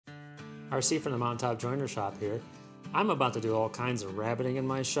RC from the Mountaintop Joiner Shop here. I'm about to do all kinds of rabbeting in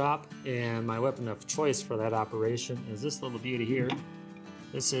my shop, and my weapon of choice for that operation is this little beauty here.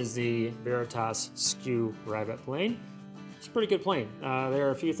 This is the Veritas Skew Rabbet Plane. It's a pretty good plane. There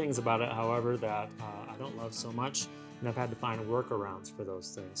are a few things about it, however, that I don't love so much, and I've had to find workarounds for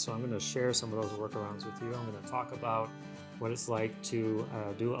those things. So I'm going to share some of those workarounds with you. I'm going to talk about what it's like to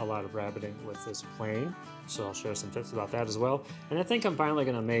do a lot of rabbeting with this plane. So I'll share some tips about that as well. And I think I'm finally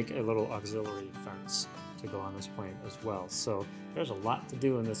going to make a little auxiliary fence to go on this plane as well. So there's a lot to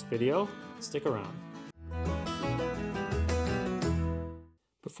do in this video. Stick around.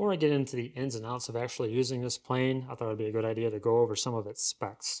 Before I get into the ins and outs of actually using this plane, I thought it'd be a good idea to go over some of its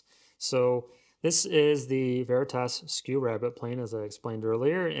specs. So this is the Veritas Skew Rabbet Plane, as I explained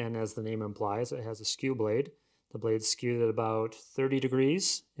earlier, and as the name implies, it has a skew blade. The blade's skewed at about 30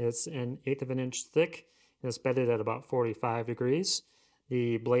 degrees. It's an 1/8 of an inch thick, and it's bedded at about 45 degrees.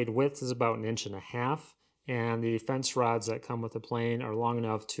 The blade width is about 1.5 inches, and the fence rods that come with the plane are long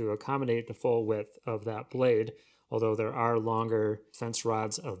enough to accommodate the full width of that blade, although there are longer fence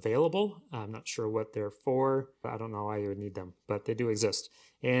rods available. I'm not sure what they're for. I don't know why you would need them, but they do exist.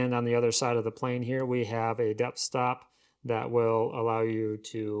 And on the other side of the plane here, we have a depth stop that will allow you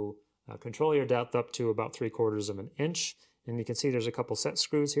to control your depth up to about 3/4 of an inch. And you can see there's a couple set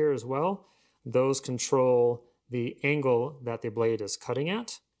screws here as well. Those control the angle that the blade is cutting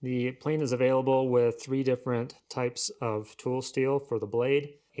at. The plane is available with 3 different types of tool steel for the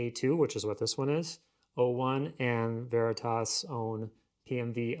blade. A2, which is what this one is, O1, and Veritas' own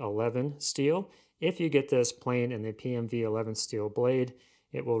PMV11 steel. If you get this plane in the PMV11 steel blade,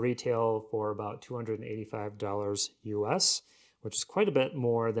 it will retail for about $285 US, which is quite a bit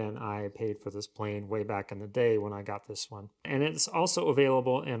more than I paid for this plane way back in the day when I got this one. And it's also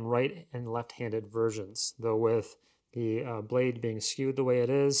available in right and left-handed versions, though with the blade being skewed the way it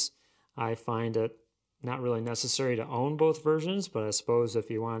is, I find it not really necessary to own both versions, but I suppose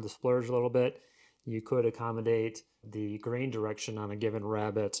if you wanted to splurge a little bit, you could accommodate the grain direction on a given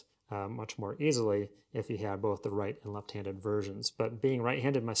rabbet much more easily if you had both the right and left-handed versions. But being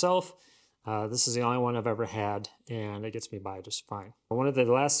right-handed myself, this is the only one I've ever had, and it gets me by just fine. One of the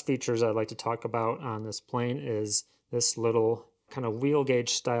last features I'd like to talk about on this plane is this little kind of wheel gauge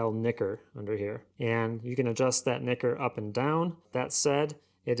style nicker under here. And you can adjust that nicker up and down. That said,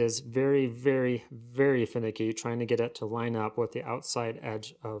 it is very, very, very finicky trying to get it to line up with the outside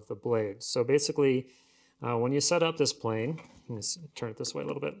edge of the blade. So basically, when you set up this plane, let's turn it this way a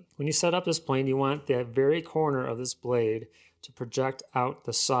little bit. When you set up this plane, you want that very corner of this blade to project out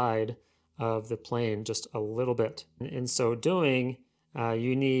the side of the plane just a little bit. In so doing,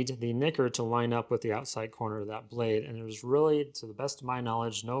 you need the nicker to line up with the outside corner of that blade, and there's really, to the best of my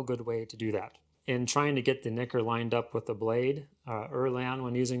knowledge, no good way to do that. In trying to get the nicker lined up with the blade, early on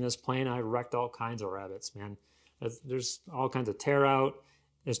when using this plane, I wrecked all kinds of rabbets, man. There's all kinds of tear out.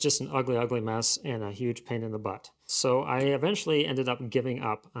 It's just an ugly, ugly mess and a huge pain in the butt. So I eventually ended up giving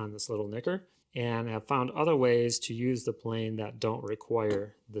up on this little nicker, and have found other ways to use the plane that don't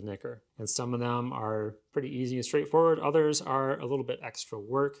require the nicker. And some of them are pretty easy and straightforward. Others are a little bit extra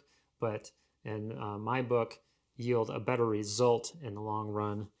work, but in my book, yield a better result in the long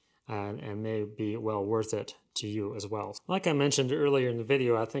run and may be well worth it to you as well. Like I mentioned earlier in the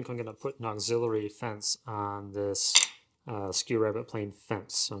video, I think I'm going to put an auxiliary fence on this Skew Rabbet Plane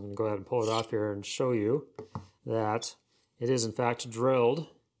fence. So I'm going to go ahead and pull it off here and show you that it is in fact drilled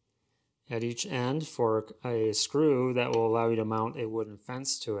at each end for a screw that will allow you to mount a wooden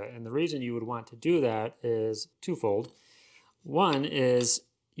fence to it. And the reason you would want to do that is twofold. One is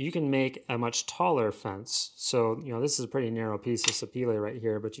you can make a much taller fence. So, this is a pretty narrow piece of sapele right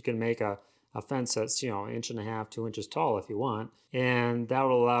here, but you can make a fence that's, 1.5 inches, 2 inches tall if you want. And that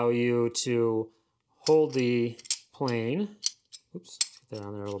will allow you to hold the plane. Oops, let's get that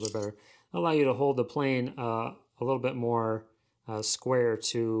on there a little bit better. It'll allow you to hold the plane a little bit more square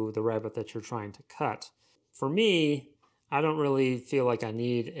to the rabbet that you're trying to cut. For me, I don't really feel like I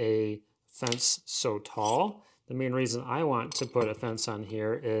need a fence so tall. The main reason I want to put a fence on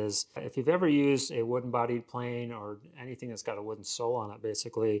here is if you've ever used a wooden bodied plane or anything that's got a wooden sole on it,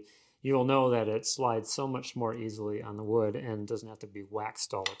 basically, you'll know that it slides so much more easily on the wood and doesn't have to be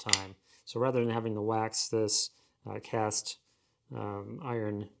waxed all the time. So rather than having to wax this cast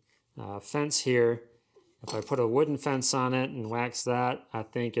iron fence here, if I put a wooden fence on it and wax that, I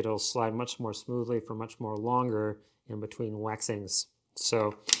think it'll slide much more smoothly for much more longer in between waxings.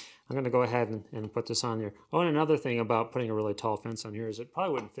 So I'm going to go ahead and put this on here. Oh, and another thing about putting a really tall fence on here is it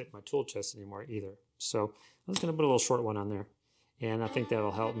probably wouldn't fit my tool chest anymore either. So I'm just going to put a little short one on there. And I think that'll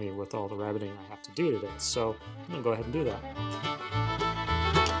help me with all the rabbeting I have to do today. So I'm going to go ahead and do that.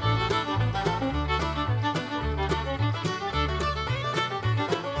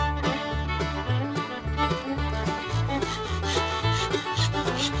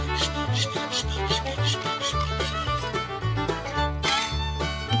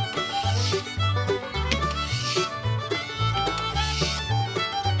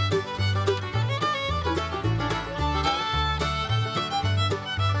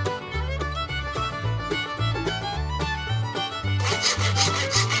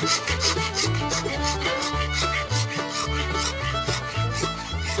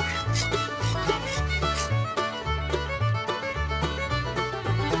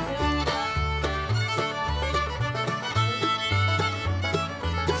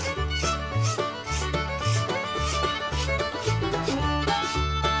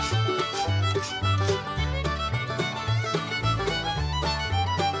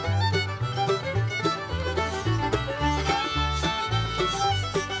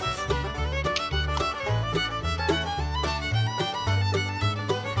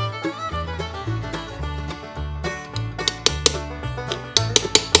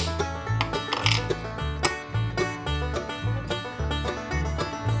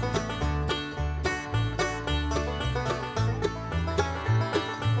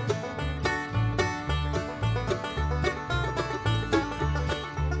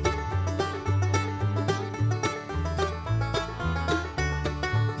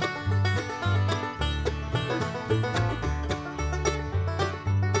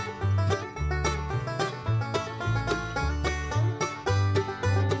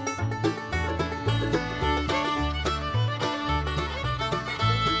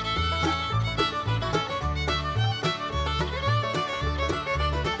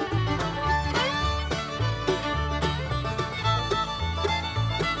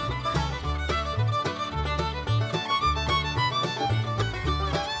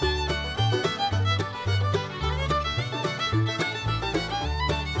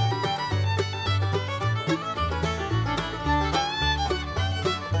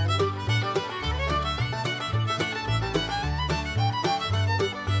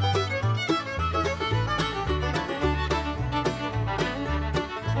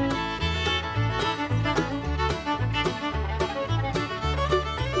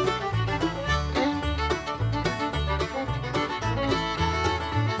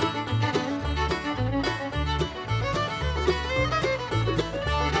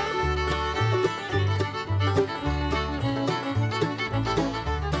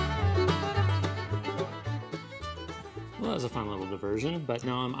 Well, that was a fun little diversion, but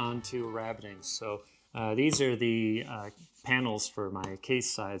now I'm on to rabbeting. So these are the panels for my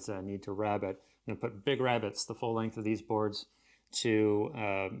case sides that I need to rabbet. I'm going to put big rabbets the full length of these boards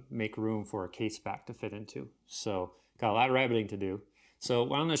to make room for a case back to fit into. So got a lot of rabbeting to do. So I'm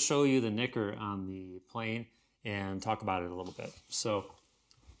going to show you the knicker on the plane and talk about it a little bit. So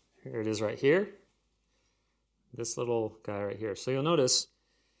here it is right here. This little guy right here. So you'll notice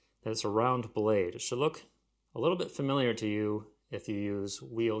that it's a round blade. It should look a little bit familiar to you if you use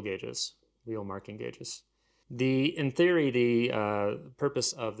wheel gauges, wheel marking gauges. In theory, the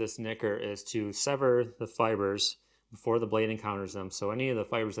purpose of this knicker is to sever the fibers before the blade encounters them, so any of the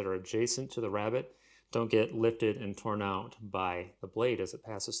fibers that are adjacent to the rabbet don't get lifted and torn out by the blade as it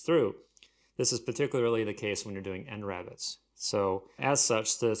passes through. This is particularly the case when you're doing end rabbets. So as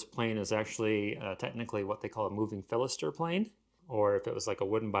such, this plane is actually technically what they call a moving philister plane, or if it was like a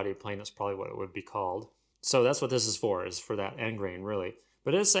wooden body plane, that's probably what it would be called. So that's what this is for that end grain, really.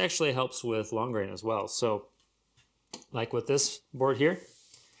 But this actually helps with long grain as well. So like with this board here,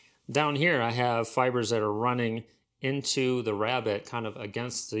 down here I have fibers that are running into the rabbet kind of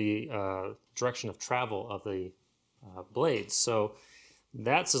against the direction of travel of the blades. So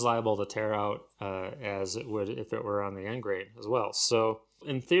that's as liable to tear out as it would if it were on the end grain as well. So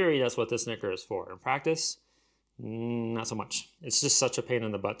in theory, that's what this knicker is for. In practice, not so much. It's just such a pain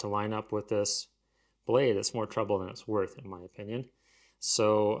in the butt to line up with this blade. It's more trouble than it's worth, in my opinion.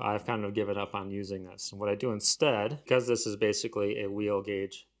 So I've kind of given up on using this. And what I do instead, because this is basically a wheel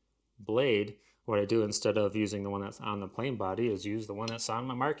gauge blade, what I do instead of using the one that's on the plane body is use the one that's on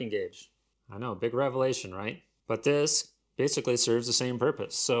my marking gauge. I know, big revelation, right? But this basically serves the same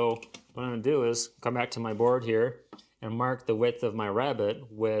purpose. So what I'm going to do is come back to my board here and mark the width of my rabbet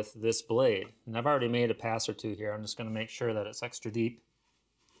with this blade. And I've already made a pass or two here. I'm just going to make sure that it's extra deep.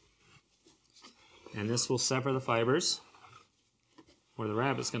 And this will sever the fibers where the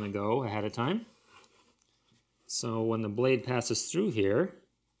rabbet's going to go ahead of time. So when the blade passes through here,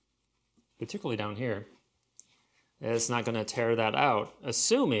 particularly down here, it's not going to tear that out,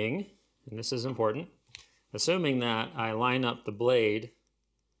 assuming, and this is important, assuming that I line up the blade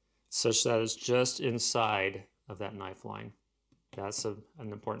such that it's just inside of that knife line. That's an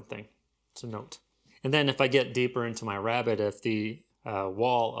important thing to note. And then if I get deeper into my rabbet, if the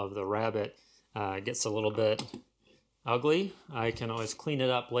wall of the rabbet gets a little bit ugly, I can always clean it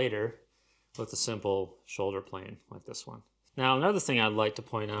up later with a simple shoulder plane like this one. Now, another thing I'd like to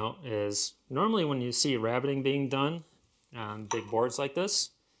point out is normally when you see rabbeting being done on big boards like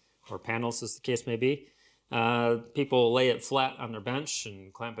this, or panels as the case may be, People lay it flat on their bench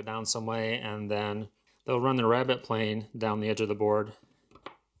and clamp it down some way, and then they'll run the rabbet plane down the edge of the board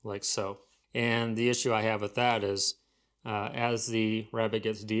like so. And the issue I have with that is as the rabbet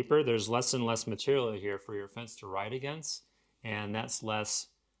gets deeper, there's less and less material here for your fence to ride against, and that's less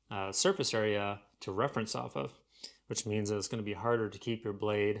surface area to reference off of, which means that it's going to be harder to keep your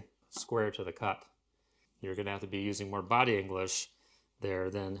blade square to the cut. You're going to have to be using more body English there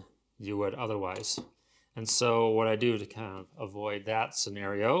than you would otherwise. And so what I do to kind of avoid that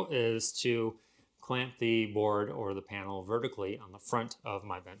scenario is to clamp the board or the panel vertically on the front of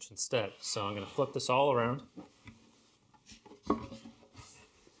my bench instead. So I'm going to flip this all around.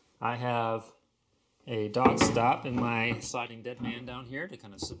 I have a dog stop in my sliding dead man down here to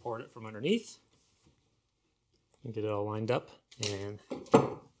kind of support it from underneath. And get it all lined up and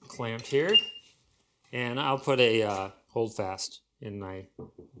clamped here. And I'll put a hold fast in my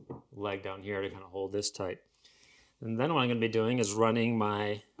leg down here to kind of hold this tight. And then what I'm going to be doing is running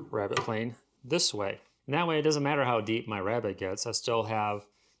my rabbet plane this way. And that way it doesn't matter how deep my rabbet gets, I still have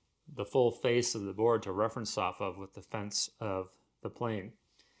the full face of the board to reference off of with the fence of the plane.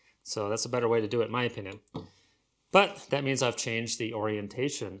 So that's a better way to do it in my opinion. But that means I've changed the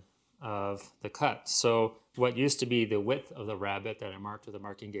orientation of the cut. So what used to be the width of the rabbet that I marked with a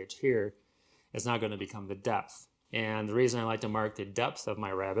marking gauge here is now going to become the depth. And the reason I like to mark the depth of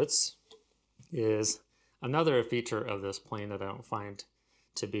my rabbets is another feature of this plane that I don't find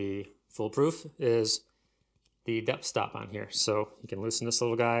to be foolproof is the depth stop on here. So you can loosen this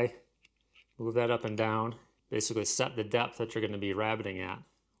little guy, move that up and down, basically set the depth that you're going to be rabbeting at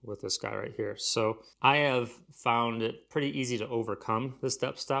with this guy right here. So I have found it pretty easy to overcome this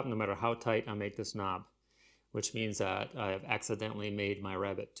depth stop no matter how tight I make this knob, which means that I have accidentally made my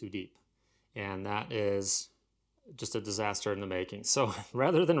rabbet too deep. And that is just a disaster in the making. So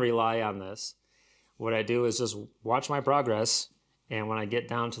rather than rely on this, what I do is just watch my progress, and when I get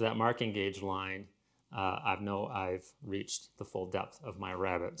down to that marking gauge line, I know I've reached the full depth of my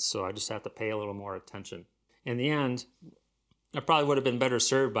rabbet. So I just have to pay a little more attention. In the end, I probably would have been better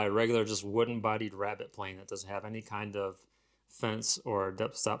served by a regular just wooden bodied rabbet plane that doesn't have any kind of fence or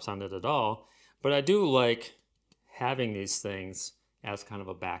depth stops on it at all. But I do like having these things as kind of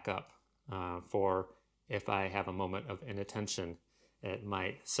a backup for if I have a moment of inattention. It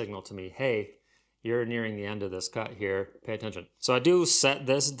might signal to me, hey, you're nearing the end of this cut here, pay attention. So I do set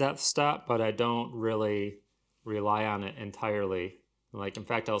this depth stop, but I don't really rely on it entirely. Like, in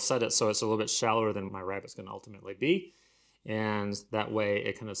fact, I'll set it so it's a little bit shallower than my rabbet's going to ultimately be. And that way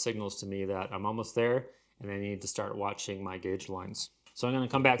it kind of signals to me that I'm almost there and I need to start watching my gauge lines. So I'm going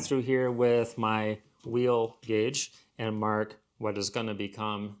to come back through here with my wheel gauge and mark what is going to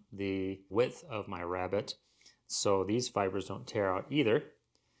become the width of my rabbet, so these fibers don't tear out either,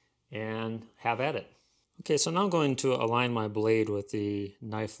 and have at it. Okay, so now I'm going to align my blade with the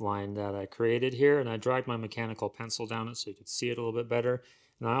knife line that I created here, and I dragged my mechanical pencil down it so you could see it a little bit better.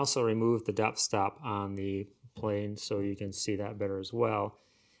 And I also removed the depth stop on the plane so you can see that better as well.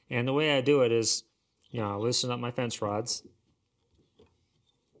 And the way I do it is, I loosen up my fence rods,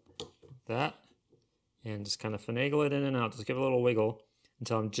 that, and just kind of finagle it in and out, just give it a little wiggle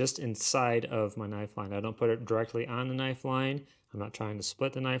until I'm just inside of my knife line. I don't put it directly on the knife line. I'm not trying to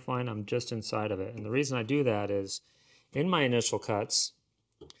split the knife line, I'm just inside of it. And the reason I do that is, in my initial cuts,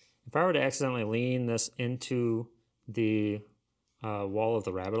 if I were to accidentally lean this into the wall of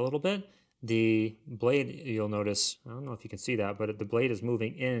the rabbet a little bit, the blade, you'll notice, I don't know if you can see that, but the blade is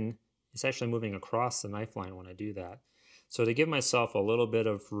moving in, it's actually moving across the knife line when I do that. So to give myself a little bit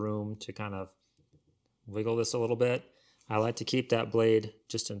of room to kind of wiggle this a little bit, I like to keep that blade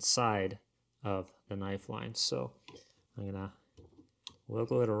just inside of the knife line. So I'm going to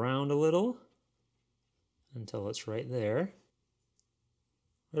wiggle it around a little until it's right there,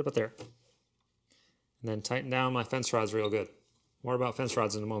 right about there. And then tighten down my fence rods real good. More about fence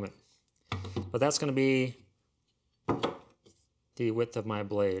rods in a moment. But that's going to be the width of my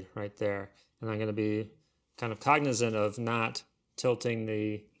blade right there. And I'm going to be kind of cognizant of not tilting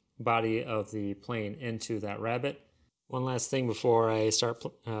the body of the plane into that rabbet. One last thing before I start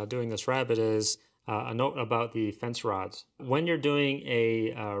doing this rabbet is a note about the fence rods. When you're doing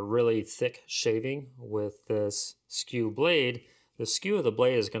a really thick shaving with this skew blade, the skew of the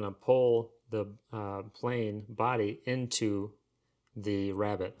blade is going to pull the plane body into the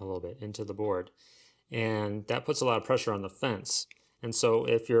rabbet a little bit, into the board. And that puts a lot of pressure on the fence. And so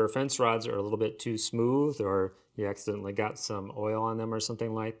if your fence rods are a little bit too smooth, or you accidentally got some oil on them or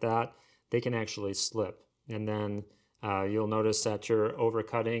something like that, they can actually slip. And then you'll notice that you're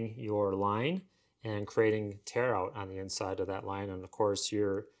overcutting your line and creating tear out on the inside of that line. And of course,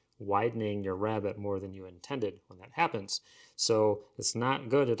 you're widening your rabbet more than you intended when that happens. So it's not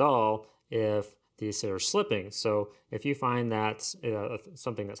good at all if these are slipping. So if you find that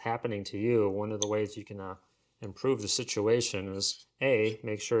something that's happening to you, one of the ways you can improve the situation is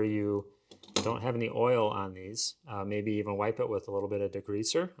make sure you don't have any oil on these. Maybe even wipe it with a little bit of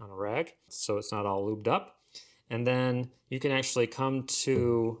degreaser on a rag so it's not all lubed up. And then you can actually come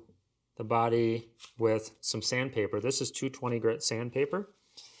to the body with some sandpaper. This is 220 grit sandpaper.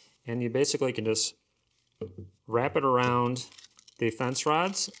 And you basically can just wrap it around the fence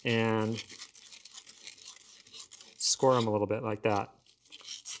rods and score them a little bit like that.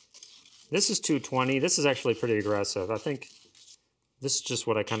 This is 220. This is actually pretty aggressive. I think this is just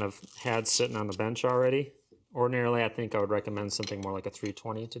what I kind of had sitting on the bench already. Ordinarily, I think I would recommend something more like a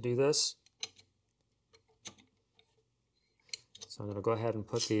 320 to do this. So I'm going to go ahead and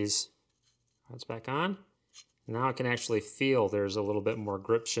put these rods back on. Now I can actually feel there's a little bit more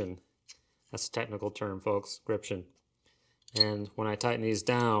gription. That's a technical term, folks, gription. And when I tighten these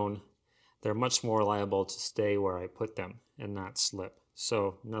down, they're much more liable to stay where I put them and not slip.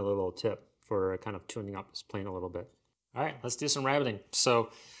 So another little tip for kind of tuning up this plane a little bit. All right, let's do some rabbeting. So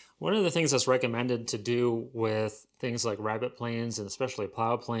one of the things that's recommended to do with things like rabbet planes and especially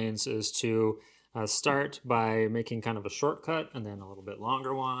plow planes is to start by making kind of a shortcut and then a little bit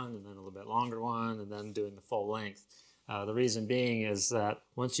longer one and then a little bit longer one and then doing the full length. The reason being is that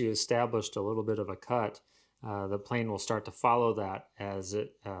once you established a little bit of a cut, the plane will start to follow that as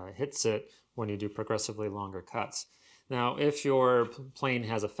it hits it when you do progressively longer cuts. Now, if your plane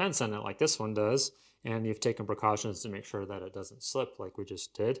has a fence on it like this one does, and you've taken precautions to make sure that it doesn't slip like we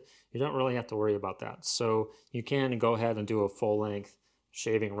just did, you don't really have to worry about that. So you can go ahead and do a full length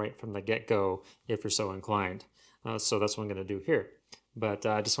shaving right from the get-go if you're so inclined. So that's what I'm going to do here. But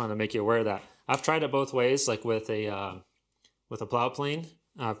I just want to make you aware of that. I've tried it both ways, like with a plow plane.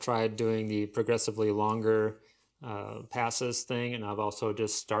 I've tried doing the progressively longer passes thing, and I've also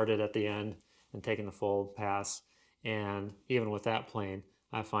just started at the end and taken the full pass. And even with that plane,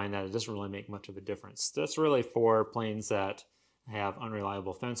 I find that it doesn't really make much of a difference. That's really for planes that have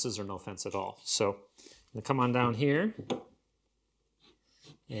unreliable fences or no fence at all. So I'm going to come on down here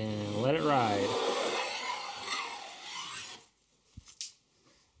and let it ride.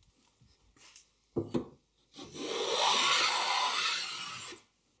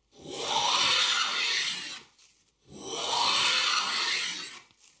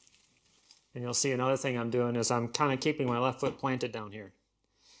 And you'll see another thing I'm doing is I'm kind of keeping my left foot planted down here.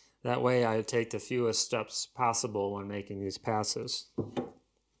 That way I take the fewest steps possible when making these passes.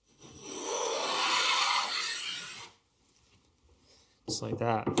 Just like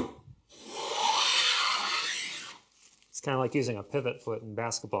that. It's kind of like using a pivot foot in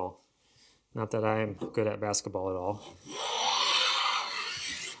basketball. Not that I'm good at basketball at all.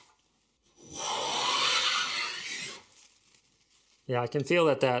 Yeah, I can feel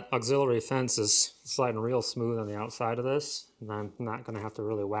that auxiliary fence is sliding real smooth on the outside of this, and I'm not going to have to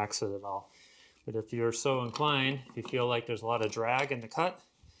really wax it at all. But if you're so inclined, if you feel like there's a lot of drag in the cut,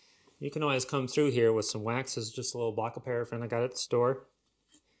 you can always come through here with some wax. This is just a little block of paraffin I got at the store.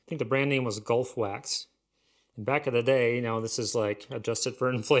 I think the brand name was Gulf Wax. And back in the day, you know, this is like adjusted for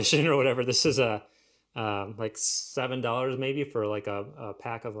inflation or whatever. This is like $7 maybe for like a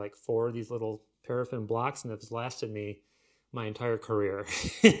pack of like 4 of these little paraffin blocks, and it's lasted me my entire career.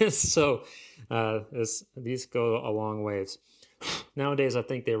 So these go a long ways. Nowadays, I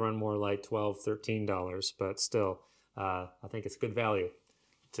think they run more like $12, $13, but still, I think it's good value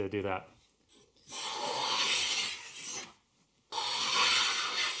to do that.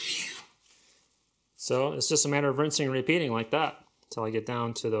 So it's just a matter of rinsing and repeating like that until I get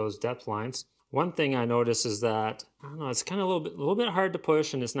down to those depth lines. One thing I notice is that, I don't know, it's kind of a little bit hard to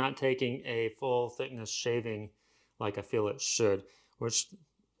push, and it's not taking a full thickness shaving like I feel it should, which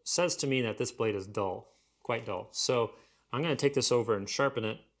says to me that this blade is dull, quite dull. So I'm going to take this over and sharpen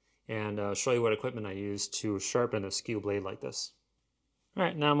it and show you what equipment I use to sharpen a skew blade like this. All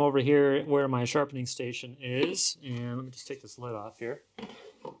right, now I'm over here where my sharpening station is, and let me just take this lid off here.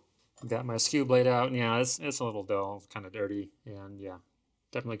 Got my skew blade out, and yeah, it's a little dull, kind of dirty, and yeah,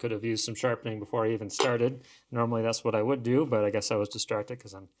 definitely could have used some sharpening before I even started. Normally that's what I would do, but I guess I was distracted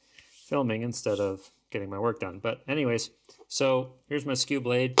because I'm filming instead of getting my work done. But anyways, so here's my skew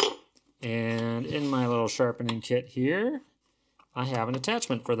blade, and in my little sharpening kit here, I have an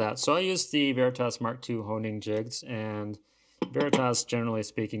attachment for that. So I use the Veritas Mark II honing jigs, and Veritas, generally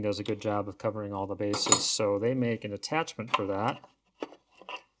speaking, does a good job of covering all the bases. So they make an attachment for that,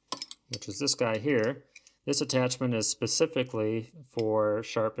 which is this guy here. This attachment is specifically for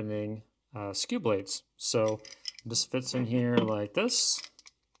sharpening skew blades. So this fits in here like this.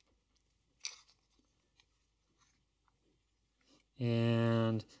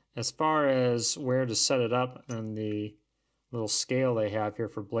 And as far as where to set it up on the little scale they have here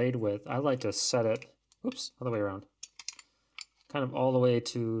for blade width, I like to set it, oops, other way around, kind of all the way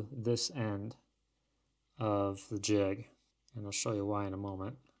to this end of the jig. And I'll show you why in a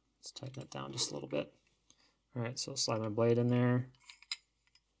moment. Let's tighten it down just a little bit. All right, so slide my blade in there.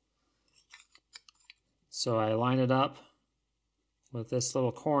 So I line it up with this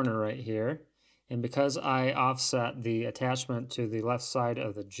little corner right here. And because I offset the attachment to the left side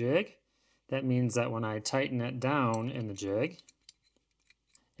of the jig, that means that when I tighten it down in the jig,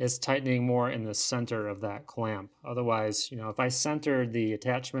 it's tightening more in the center of that clamp. Otherwise, if I centered the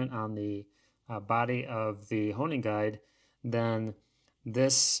attachment on the body of the honing guide, then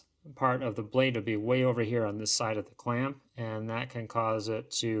this part of the blade would be way over here on this side of the clamp, and that can cause it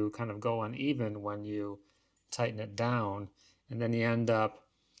to kind of go uneven when you tighten it down, and then you end up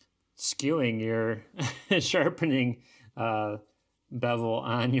skewing your sharpening bevel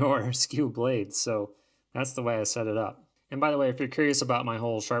on your skew blade. So that's the way I set it up. And by the way, if you're curious about my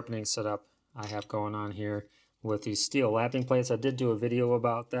whole sharpening setup I have going on here with these steel lapping plates, I did do a video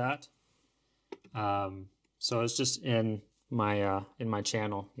about that. So it's just in my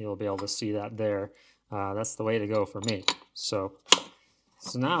channel. You'll be able to see that there. That's the way to go for me. So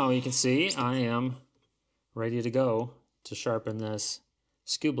now you can see I am ready to go to sharpen this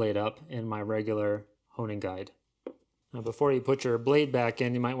skew blade up in my regular honing guide. Now, before you put your blade back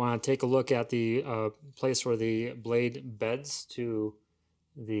in, you might want to take a look at the place where the blade beds to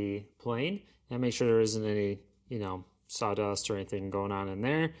the plane and make sure there isn't any, sawdust or anything going on in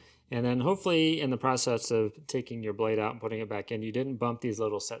there. And then hopefully in the process of taking your blade out and putting it back in, you didn't bump these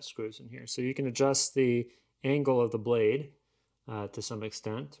little set screws in here. So you can adjust the angle of the blade to some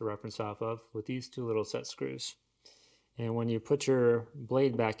extent to reference off of with these two little set screws. And when you put your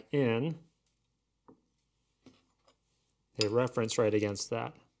blade back in, they reference right against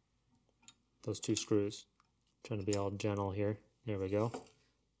that, those two screws. I'm trying to be all gentle here. There we go.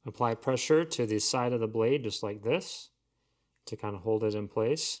 Apply pressure to the side of the blade just like this to kind of hold it in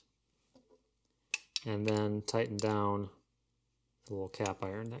place. And then tighten down the little cap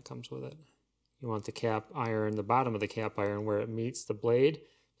iron that comes with it. You want the cap iron, the bottom of the cap iron where it meets the blade,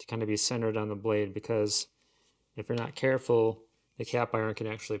 to kind of be centered on the blade, because if you're not careful, the cap iron can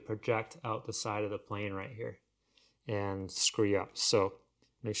actually project out the side of the plane right here and screw you up. So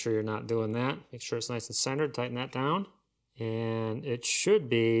make sure you're not doing that. Make sure it's nice and centered. Tighten that down. And it should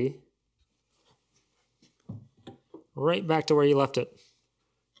be right back to where you left it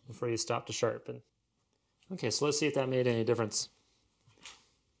before you stop to sharpen. Okay, so let's see if that made any difference.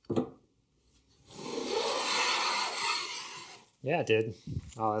 Yeah, it did.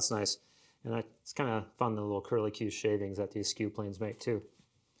 Oh, that's nice. And it's kind of fun, the little curlicue shavings that these skew planes make too.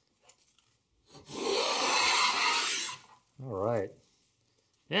 All right.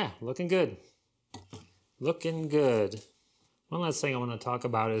 Yeah, looking good. Looking good. One last thing I want to talk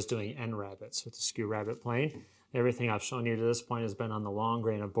about is doing end rabbets with the Skew Rabbet Plane. Everything I've shown you to this point has been on the long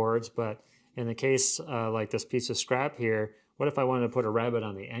grain of boards, but in the case like this piece of scrap here, what if I wanted to put a rabbet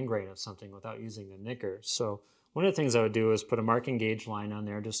on the end grain of something without using the nicker? So one of the things I would do is put a marking gauge line on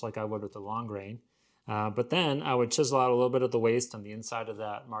there, just like I would with the long grain. But then I would chisel out a little bit of the waste on the inside of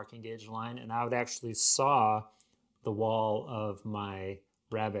that marking gauge line, and I would actually saw the wall of my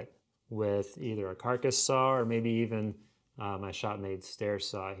rabbet with either a carcass saw or maybe even my shop-made stair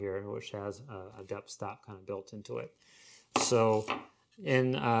saw here, which has a depth stop kind of built into it. So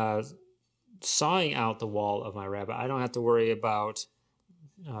in sawing out the wall of my rabbet, I don't have to worry about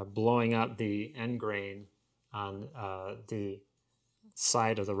blowing up the end grain on the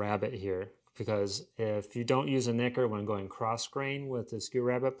side of the rabbet here, because if you don't use a nicker when going cross grain with the Skew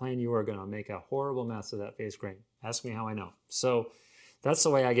Rabbet Plane, you are going to make a horrible mess of that face grain. Ask me how I know. So that's the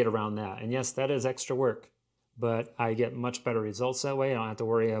way I get around that. And yes, that is extra work, but I get much better results that way. I don't have to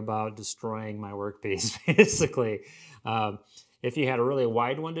worry about destroying my workpiece, basically. If you had a really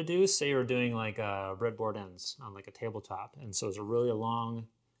wide one to do, say you're doing like breadboard ends on like a tabletop, and so it's a really long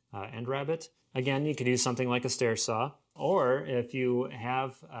end rabbet, again, you could use something like a stair saw. Or if you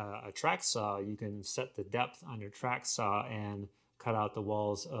have a track saw, you can set the depth on your track saw and cut out the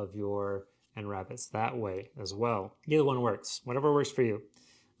walls of your end rabbets that way as well. Either one works, whatever works for you.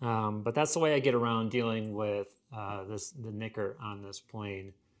 But that's the way I get around dealing with the nicker on this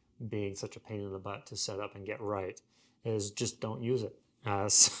plane being such a pain in the butt to set up and get right, is just don't use it.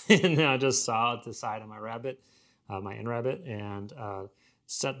 And I just saw the side of my rabbet, my end rabbet, and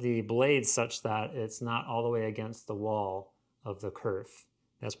set the blade such that it's not all the way against the wall of the kerf.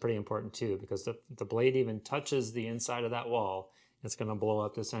 That's pretty important too, because if the blade even touches the inside of that wall, it's going to blow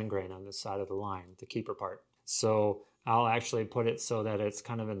up this end grain on this side of the line, the keeper part. So I'll actually put it so that it's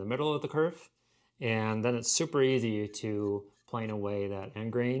kind of in the middle of the kerf, and then it's super easy to plane away that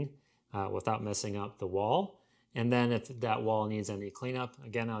end grain without messing up the wall. And then if that wall needs any cleanup,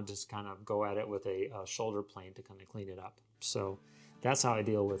 again, I'll just kind of go at it with a shoulder plane to kind of clean it up. So that's how I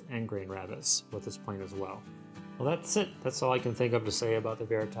deal with end grain rabbets with this plane as well. Well, that's it. That's all I can think of to say about the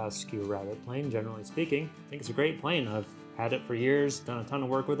Veritas Skew Rabbet Plane, generally speaking. I think it's a great plane. I've had it for years, done a ton of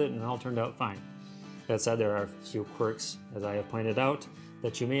work with it, and it all turned out fine. That said, there are a few quirks, as I have pointed out,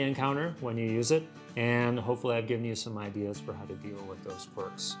 that you may encounter when you use it, and hopefully I've given you some ideas for how to deal with those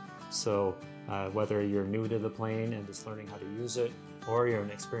quirks. So whether you're new to the plane and just learning how to use it, or you're an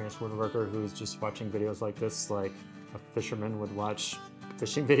experienced woodworker who's just watching videos like this, like a fisherman would watch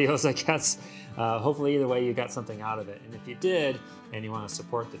fishing videos, I guess. Hopefully either way you got something out of it. And if you did, and you want to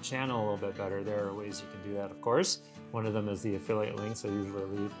support the channel a little bit better, there are ways you can do that, of course. One of them is the affiliate links I usually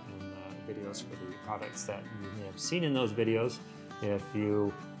leave in videos for the products that you may have seen in those videos. If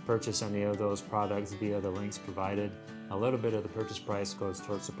you purchase any of those products via the links provided, a little bit of the purchase price goes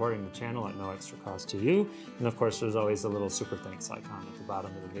towards supporting the channel at no extra cost to you. And of course, there's always a little super thanks icon at the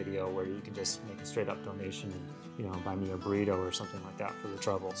bottom of the video where you can just make a straight up donation and, you know, buy me a burrito or something like that for the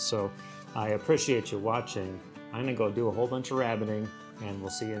trouble. So I appreciate you watching. I'm gonna go do a whole bunch of rabbeting, and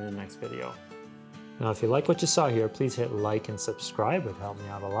we'll see you in the next video. Now, if you like what you saw here, please hit like and subscribe. It would help me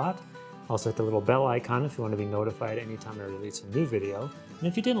out a lot. Also hit the little bell icon if you want to be notified anytime I release a new video. And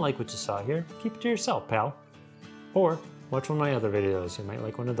if you didn't like what you saw here, keep it to yourself, pal. Or watch one of my other videos. You might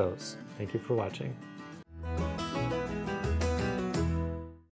like one of those. Thank you for watching.